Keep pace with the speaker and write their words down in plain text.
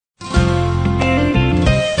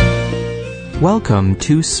Welcome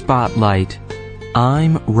to Spotlight.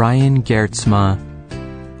 I'm Ryan Gertzma.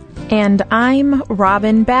 And I'm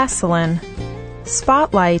Robin Basselin.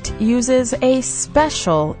 Spotlight uses a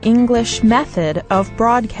special English method of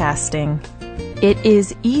broadcasting. It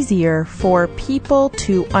is easier for people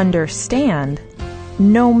to understand,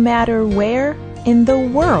 no matter where in the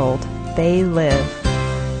world they live.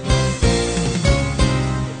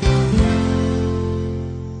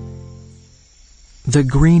 The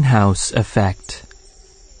greenhouse effect.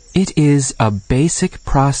 It is a basic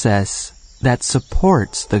process that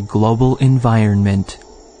supports the global environment.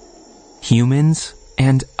 Humans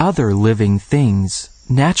and other living things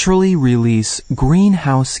naturally release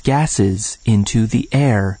greenhouse gases into the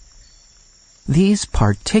air. These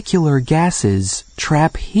particular gases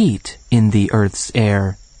trap heat in the Earth's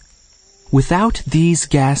air. Without these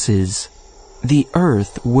gases, the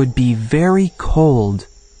Earth would be very cold,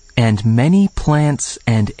 and many plants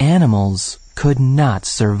and animals could not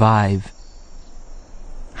survive.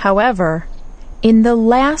 However, in the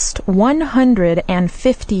last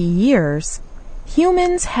 150 years,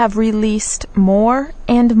 humans have released more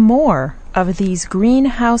and more of these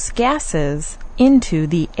greenhouse gases into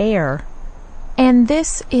the air, and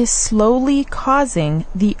this is slowly causing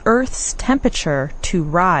the Earth's temperature to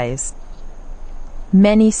rise.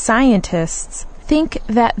 Many scientists think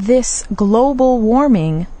that this global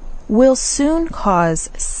warming will soon cause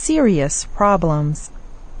serious problems.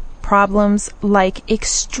 Problems like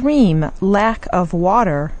extreme lack of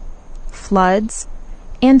water, floods,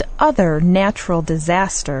 and other natural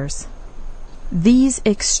disasters. These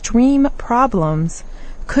extreme problems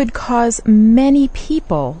could cause many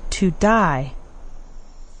people to die.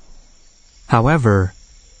 However,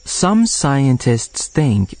 some scientists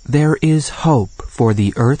think there is hope for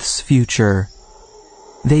the Earth's future.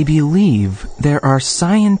 They believe there are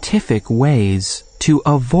scientific ways to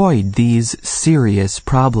avoid these serious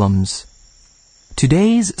problems.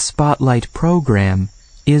 Today's Spotlight program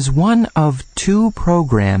is one of 2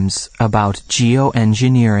 programs about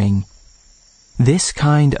geoengineering. This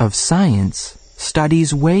kind of science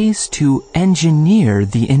studies ways to engineer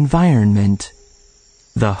the environment.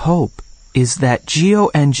 The hope is that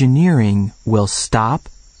geoengineering will stop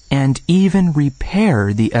and even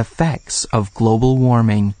repair the effects of global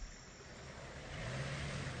warming.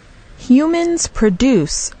 Humans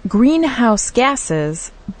produce greenhouse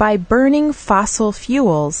gases by burning fossil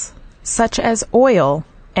fuels, such as oil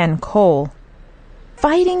and coal.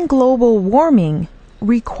 Fighting global warming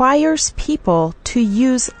requires people to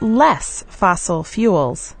use less fossil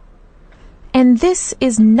fuels. And this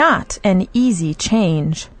is not an easy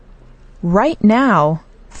change. Right now,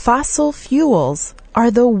 fossil fuels are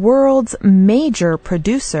the world's major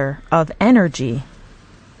producer of energy.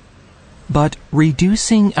 But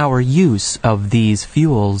reducing our use of these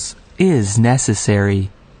fuels is necessary.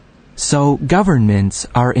 So governments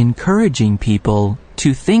are encouraging people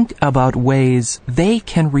to think about ways they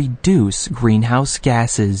can reduce greenhouse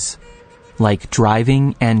gases, like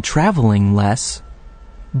driving and traveling less,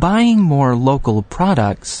 buying more local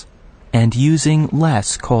products, and using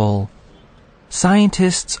less coal.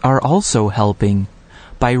 Scientists are also helping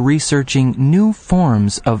by researching new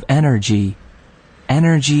forms of energy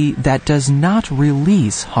that does not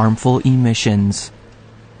release harmful emissions.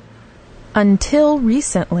 Until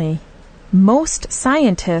recently, most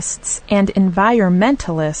scientists and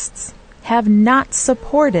environmentalists have not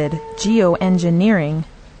supported geoengineering.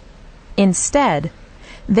 Instead,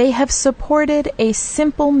 they have supported a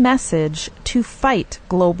simple message to fight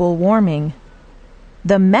global warming.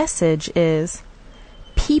 The message is,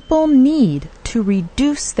 people need to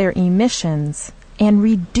reduce their emissions and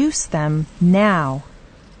reduce them now.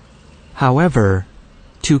 However,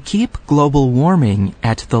 to keep global warming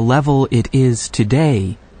at the level it is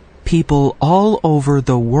today, people all over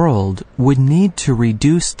the world would need to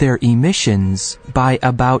reduce their emissions by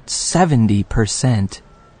about 70%.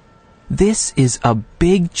 This is a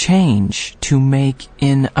big change to make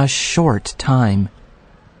in a short time.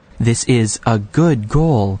 This is a good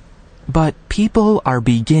goal, but people are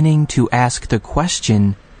beginning to ask the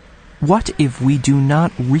question, what if we do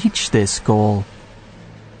not reach this goal?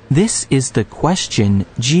 This is the question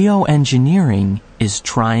geoengineering is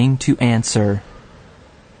trying to answer.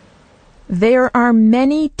 There are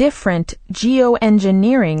many different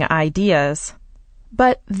geoengineering ideas,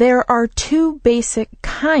 but there are 2 basic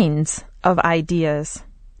kinds of ideas.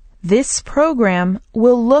 This program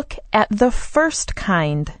will look at the first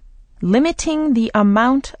kind, limiting the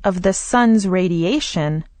amount of the sun's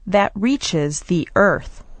radiation that reaches the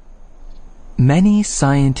Earth. Many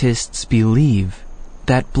scientists believe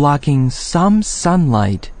that blocking some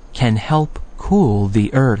sunlight can help cool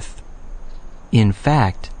the Earth. In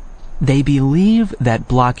fact, they believe that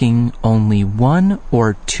blocking only 1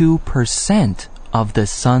 or 2% of the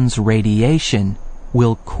sun's radiation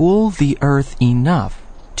will cool the Earth enough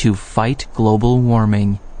to fight global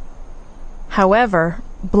warming. However,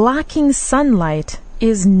 blocking sunlight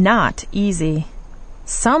is not easy.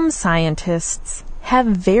 Some scientists have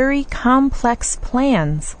very complex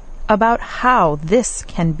plans about how this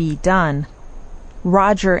can be done.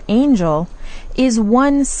 Roger Angel is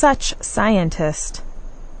one such scientist.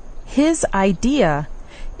 His idea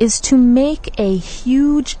is to make a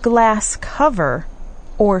huge glass cover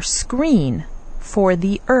or screen for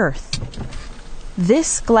the Earth.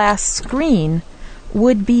 This glass screen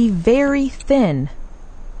would be very thin.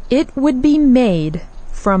 It would be made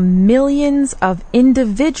from millions of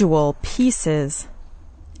individual pieces,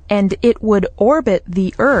 and it would orbit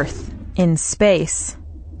the Earth in space.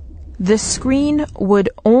 The screen would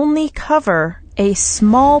only cover a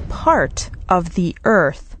small part of the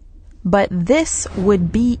Earth, but this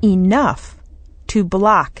would be enough to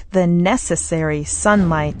block the necessary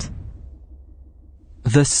sunlight.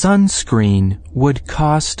 The sunscreen would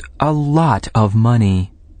cost a lot of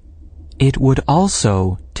money. It would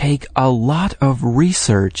also take a lot of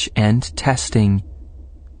research and testing.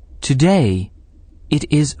 Today,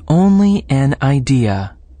 it is only an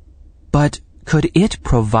idea, but could it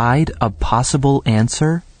provide a possible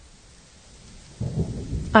answer?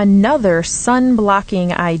 Another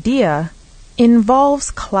sun-blocking idea involves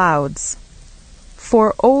clouds.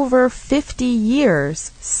 For over 50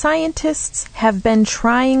 years, scientists have been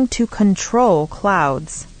trying to control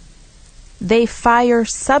clouds. They fire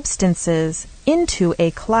substances into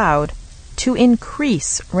a cloud to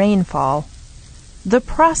increase rainfall. The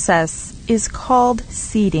process is called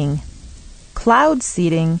seeding. Cloud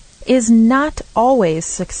seeding is not always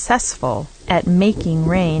successful at making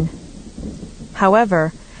rain.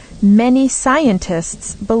 However, many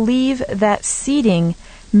scientists believe that seeding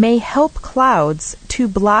may help clouds to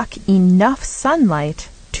block enough sunlight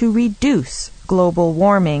to reduce global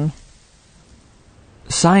warming.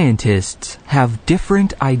 Scientists have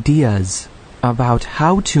different ideas about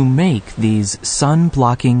how to make these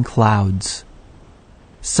sun-blocking clouds.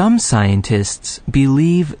 Some scientists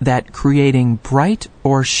believe that creating bright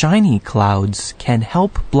or shiny clouds can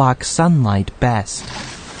help block sunlight best.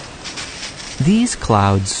 These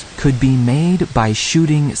clouds could be made by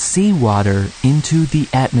shooting seawater into the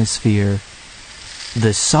atmosphere.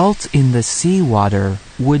 The salt in the seawater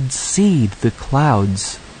would seed the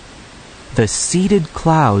clouds. The seeded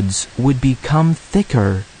clouds would become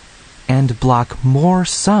thicker and block more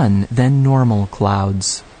sun than normal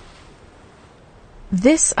clouds.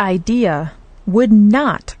 This idea would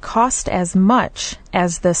not cost as much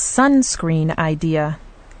as the sunscreen idea.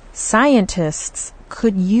 Scientists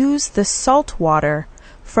could use the salt water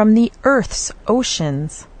from the Earth's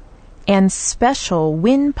oceans, and special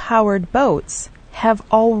wind-powered boats have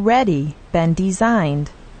already been designed.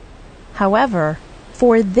 However,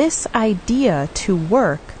 for this idea to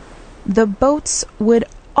work, the boats would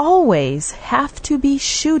always have to be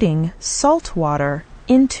shooting salt water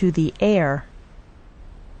into the air.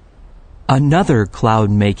 Another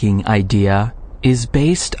cloud-making idea is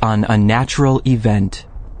based on a natural event,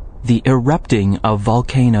 the erupting of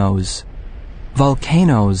volcanoes.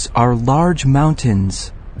 Volcanoes are large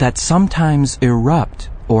mountains that sometimes erupt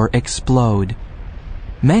or explode.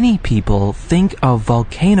 Many people think of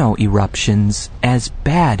volcano eruptions as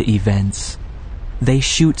bad events. They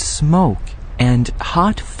shoot smoke and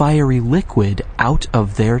hot fiery liquid out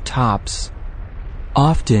of their tops.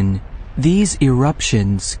 Often, these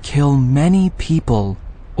eruptions kill many people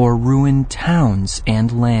or ruin towns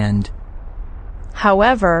and land.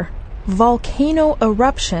 However, volcano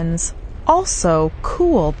eruptions also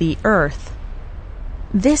cool the Earth.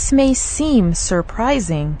 This may seem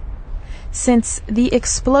surprising, since the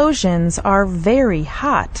explosions are very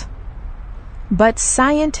hot. But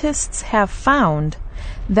scientists have found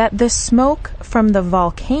that the smoke from the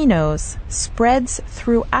volcanoes spreads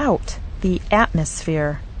throughout the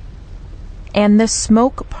atmosphere, and the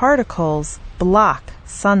smoke particles block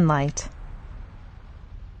sunlight.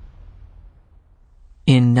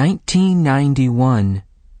 In 1991,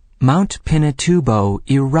 Mount Pinatubo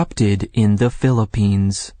erupted in the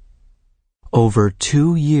Philippines. Over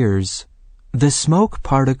 2 years, the smoke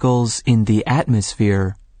particles in the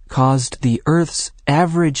atmosphere caused the Earth's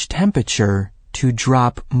average temperature to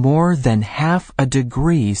drop more than half a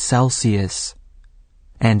degree Celsius.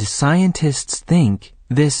 And scientists think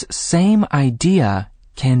this same idea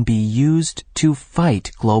can be used to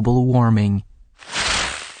fight global warming.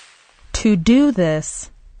 To do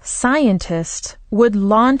this, scientists would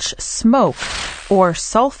launch smoke or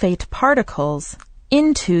sulfate particles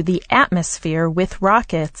into the atmosphere with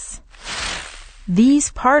rockets.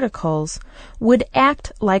 These particles would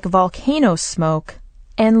act like volcano smoke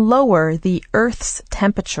and lower the Earth's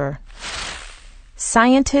temperature.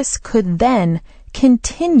 Scientists could then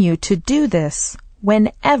continue to do this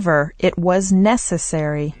whenever it was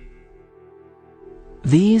necessary.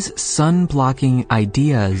 These sun-blocking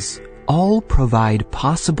ideas all provide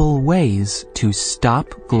possible ways to stop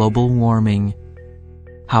global warming.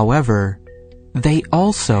 However, they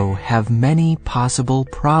also have many possible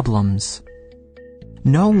problems.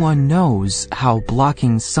 No one knows how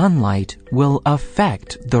blocking sunlight will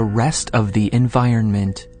affect the rest of the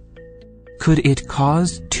environment. Could it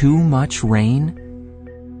cause too much rain?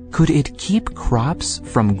 Could it keep crops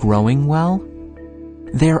from growing well?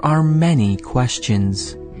 There are many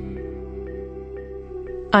questions.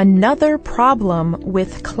 Another problem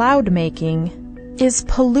with cloud making is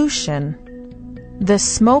pollution. The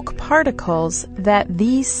smoke particles that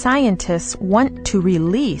these scientists want to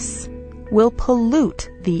release will pollute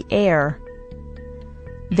the air.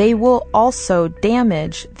 They will also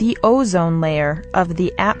damage the ozone layer of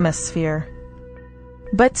the atmosphere.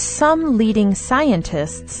 But some leading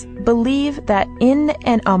scientists believe that in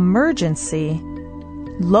an emergency,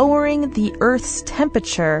 lowering the Earth's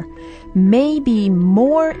temperature may be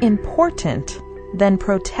more important than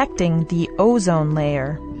protecting the ozone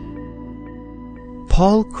layer.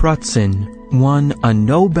 Paul Crutzen won a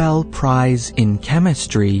Nobel Prize in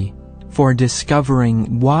Chemistry for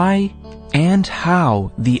discovering why and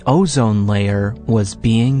how the ozone layer was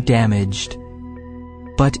being damaged.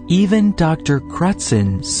 But even Dr.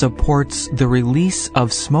 Crutzen supports the release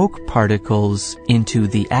of smoke particles into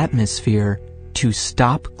the atmosphere to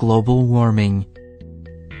stop global warming.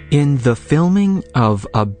 In the filming of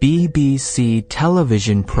a BBC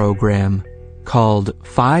television program called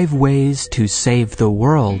 5 Ways to Save the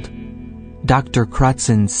World, Dr.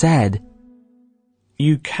 Crutzen said,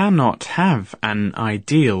 "You cannot have an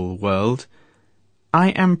ideal world. I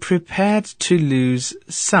am prepared to lose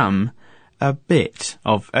a bit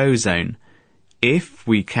of ozone, if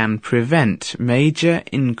we can prevent major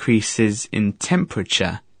increases in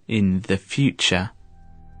temperature in the future."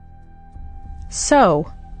 So,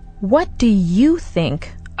 what do you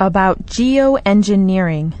think about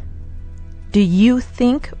geoengineering? Do you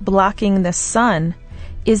think blocking the sun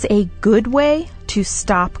is a good way to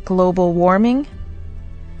stop global warming?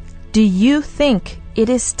 Do you think it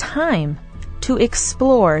is time to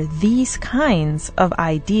explore these kinds of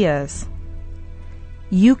ideas?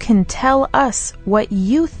 You can tell us what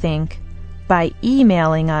you think by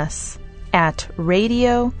emailing us at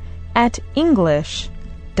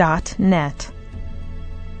radio@english.net.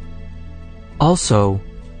 Also,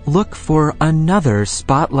 look for another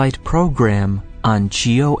Spotlight program on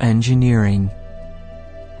geoengineering.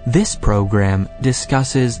 This program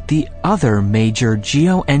discusses the other major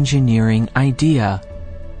geoengineering idea,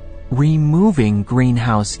 removing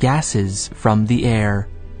greenhouse gases from the air.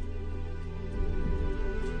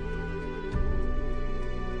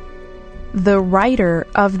 The writer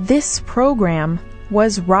of this program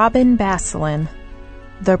was Robin Baselin.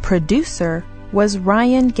 The producer was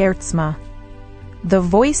Ryan Gertzma. The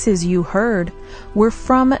voices you heard were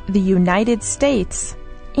from the United States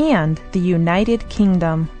and the United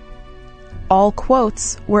Kingdom. All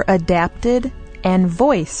quotes were adapted and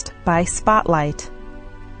voiced by Spotlight.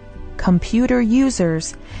 Computer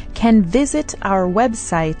users can visit our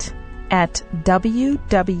website at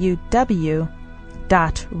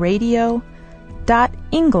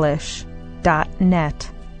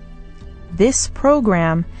www.radio.english.net. This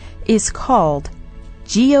program is called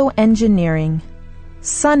Geoengineering,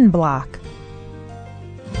 Sunblock,